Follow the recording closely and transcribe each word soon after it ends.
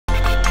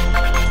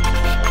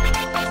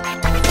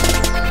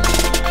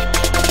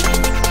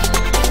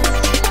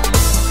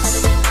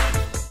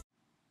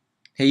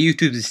Hey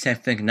YouTube, this is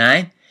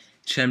TechFink9.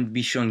 Today I'm going to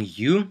be showing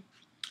you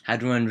how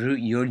to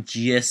unroot your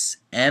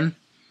GSM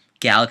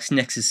Galaxy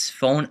Nexus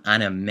phone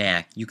on a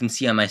Mac. You can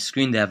see on my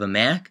screen that I have a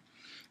Mac,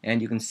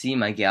 and you can see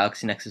my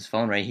Galaxy Nexus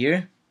phone right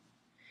here.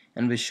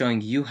 I'm going to be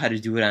showing you how to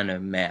do it on a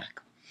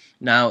Mac.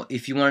 Now,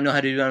 if you want to know how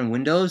to do it on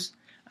Windows,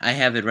 I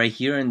have it right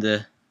here in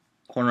the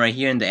corner right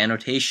here in the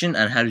annotation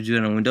on how to do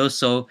it on Windows.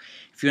 So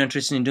if you're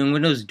interested in doing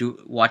Windows,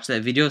 watch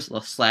that video /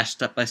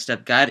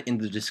 step-by-step guide in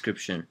the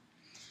description.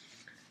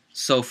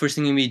 So first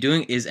thing you're going to be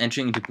doing is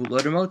entering into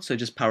bootloader mode, so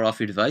just power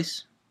off your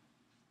device.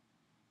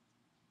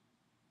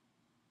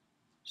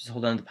 Just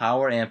hold down the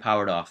power and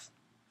power it off.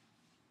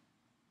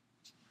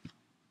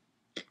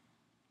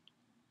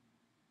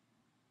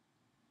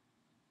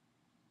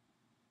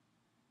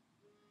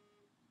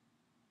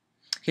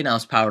 Okay, now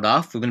it's powered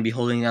off. We're going to be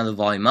holding down the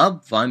volume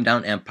up, volume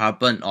down, and power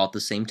button all at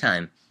the same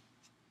time.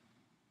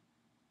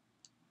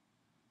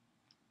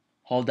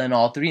 Hold down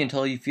all three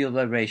until you feel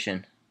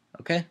vibration.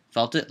 Okay,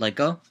 felt it, let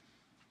go.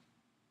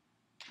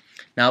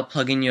 Now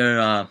plug in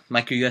your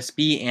micro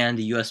USB and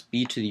the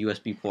USB to the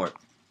USB port.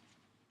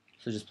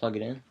 So just plug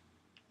it in.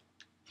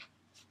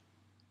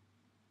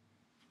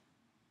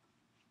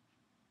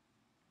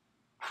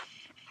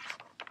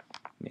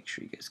 Make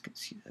sure you guys can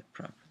see that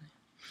properly.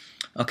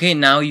 Okay,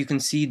 now you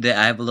can see that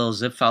I have a little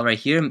zip file right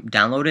here.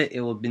 Download it.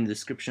 It will be in the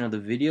description of the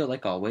video,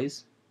 like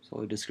always. So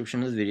the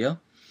description of the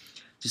video.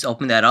 Just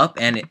open that up,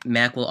 and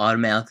Mac will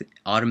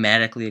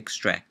automatically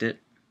extract it.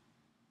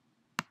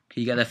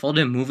 Okay, you got that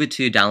folder. Move it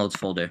to your downloads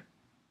folder.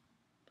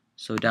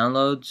 So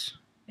downloads,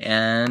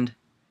 and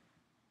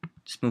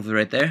just move it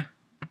right there.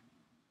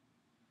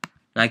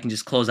 Now I can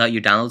just close out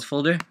your downloads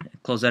folder,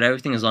 close out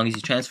everything as long as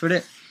you transferred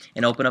it,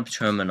 and open up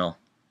Terminal.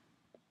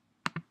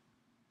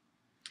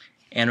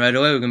 And right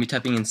away we're going to be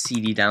typing in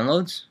CD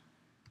downloads.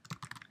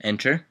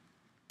 Enter.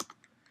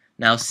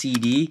 Now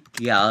CD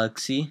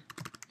Galaxy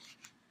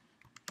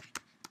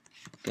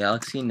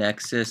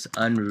Nexus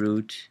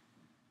Unroot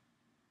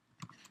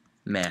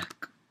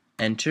Mac.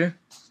 Enter.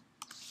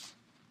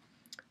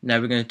 Now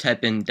we're going to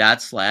type in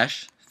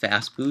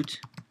 /fastboot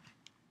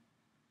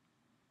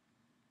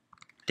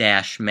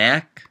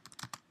 -Mac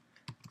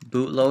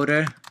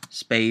bootloader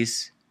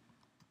space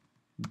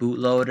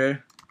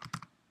bootloader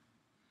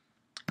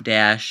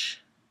 -maguro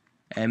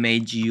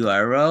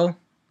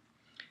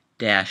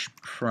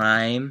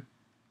 -prime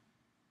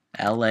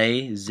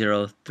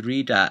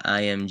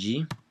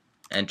la03.img.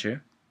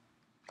 Enter.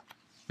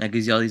 That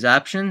gives you all these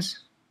options.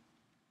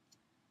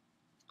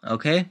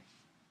 Okay.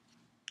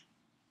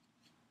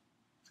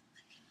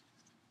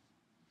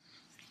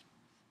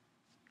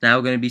 Now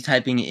we're going to be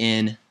typing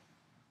in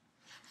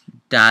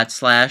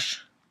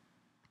 /fastboot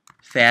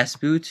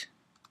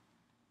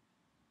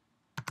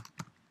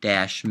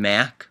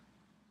 -Mac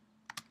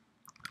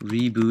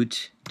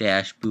reboot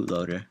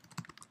 -bootloader.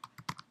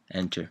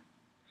 Enter.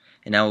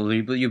 And now we'll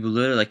reboot your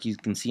bootloader like you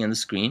can see on the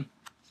screen.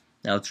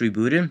 Now it's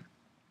rebooted.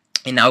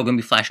 And now we're going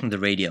to be flashing the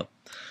radio.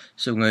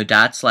 So we're going to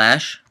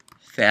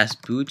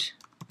 /fastboot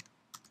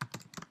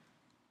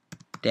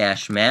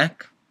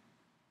 -Mac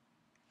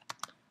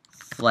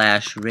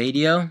flash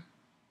radio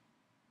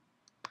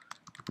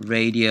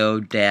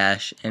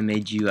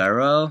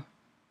 -maguro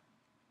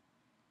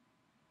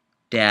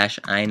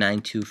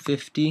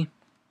 -i9250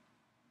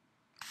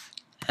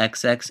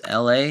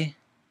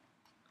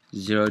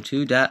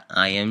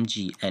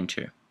 xxla02.img.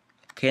 Enter.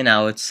 Okay,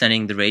 now it's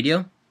sending the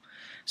radio.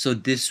 So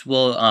this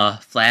will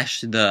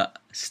flash the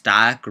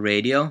stock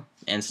radio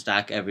and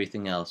stock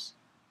everything else.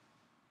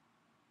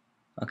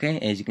 Okay,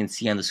 as you can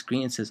see on the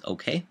screen, it says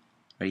OK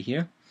right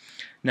here.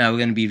 Now we're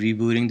going to be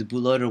rebooting the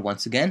bootloader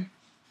once again.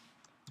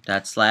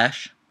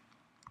 /fastboot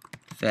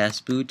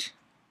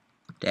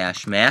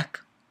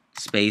 -Mac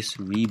space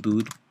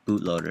reboot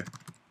bootloader.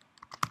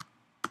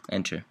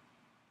 Enter.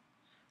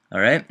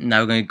 Alright, now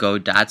we're going to go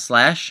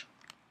 /fastboot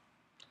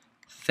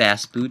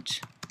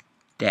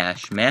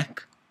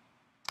 -Mac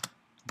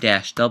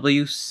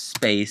 -W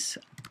space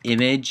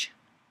image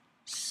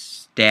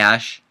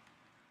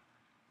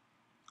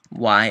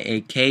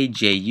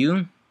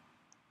 -YAKJU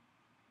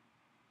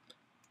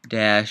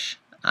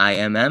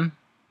 -IMM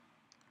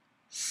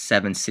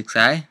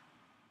 76i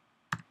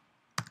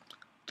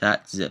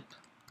 .zip.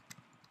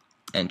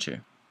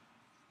 Enter.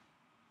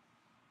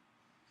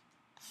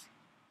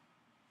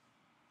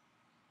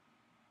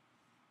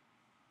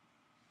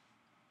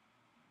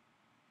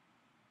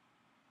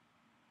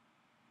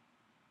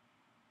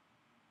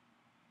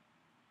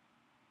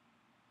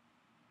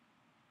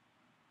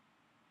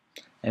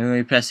 And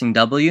we're pressing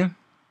W.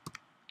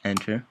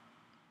 Enter.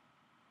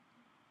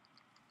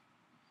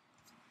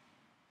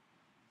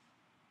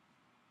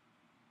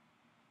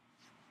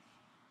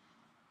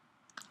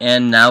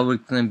 And now we're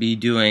going to be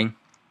doing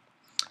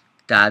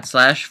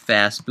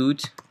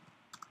 /fastboot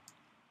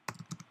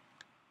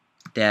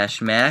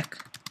 -Mac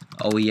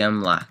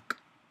OEM lock.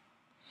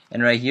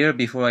 And right here,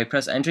 before I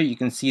press enter, you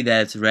can see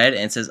that it's red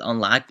and it says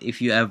unlocked if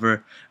you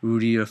ever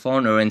rooted your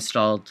phone or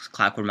installed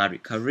Clockwork Mod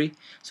Recovery.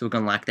 So we're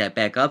going to lock that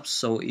back up.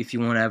 So if you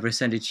want to ever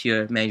send it to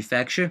your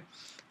manufacturer,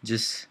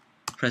 just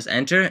press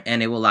enter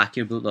and it will lock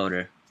your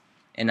bootloader.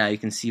 And now you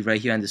can see right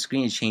here on the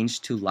screen it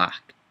changed to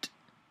locked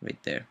right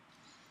there.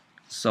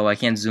 So I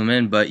can't zoom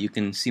in, but you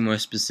can see more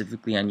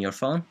specifically on your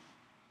phone.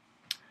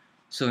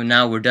 So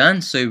now we're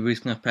done. So we're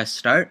just going to press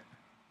start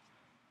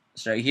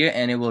here,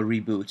 and it will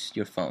reboot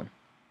your phone.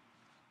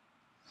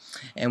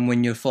 And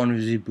when your phone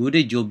is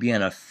rebooted, you'll be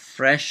on a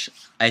fresh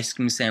ice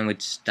cream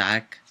sandwich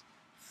stock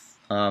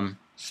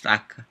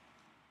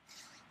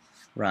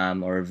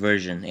ROM or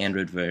version,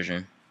 Android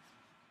version.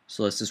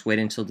 So let's just wait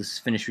until this is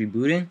finished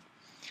rebooting.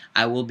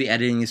 I will be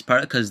editing this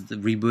part because the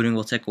rebooting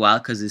will take a while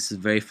because this is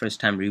the very first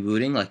time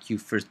rebooting, like you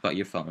first bought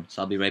your phone.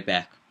 So I'll be right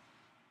back.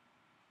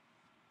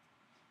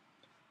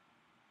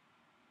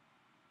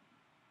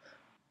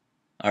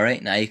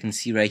 Alright, now you can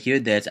see right here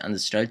that it's on the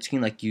start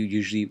screen like you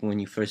usually when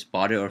you first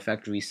bought it or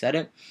factory reset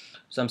it.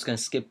 So I'm just going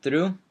to skip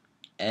through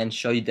and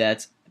show you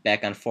that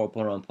back on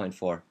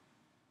 4.1.4.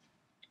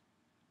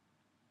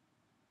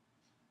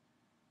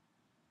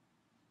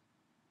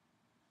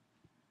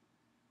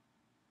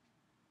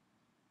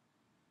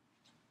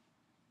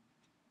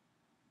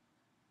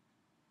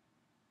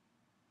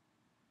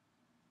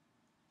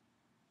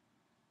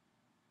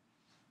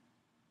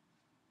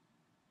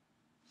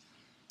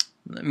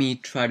 Let me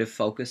try to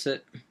focus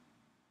it.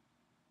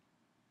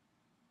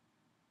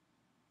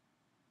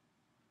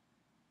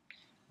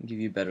 Give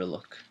you a better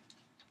look.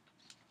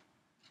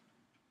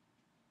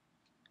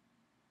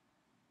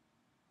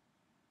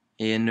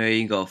 And there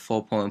you go,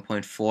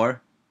 4.1.4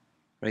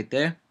 right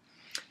there.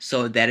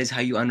 So that is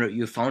how you unroot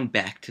your phone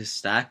back to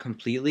stock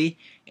completely,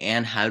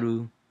 and how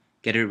to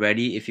get it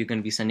ready if you're going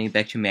to be sending it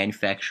back to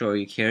manufacturer or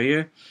your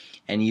carrier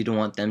and you don't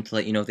want them to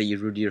let you know that you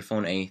rooted your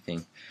phone or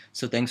anything.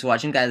 So thanks for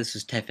watching, guys. This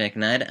was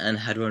TechFanatic9 on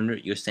how to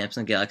unroot your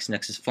Samsung Galaxy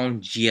Nexus phone,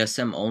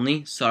 GSM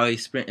only. Sorry,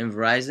 Sprint and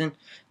Verizon,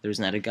 there's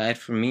not a guide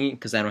for me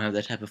because I don't have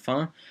that type of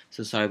phone.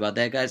 So sorry about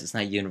that, guys. It's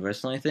not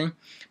universal or anything.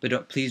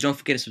 But please don't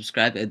forget to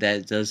subscribe.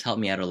 That does help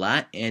me out a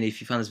lot. And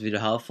if you found this video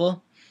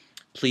helpful,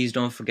 please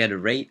don't forget to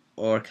rate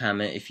or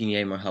comment if you need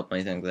any more help or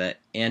anything like that.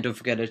 And don't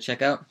forget to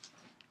check out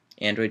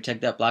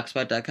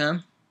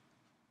androidtech.blogspot.com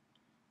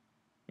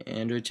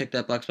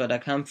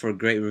for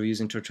great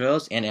reviews and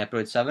tutorials, and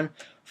Android 7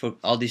 for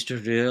all these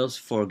tutorials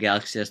for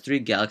Galaxy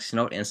S3, Galaxy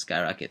Note, and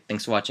Skyrocket.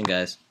 Thanks for watching,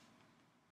 guys.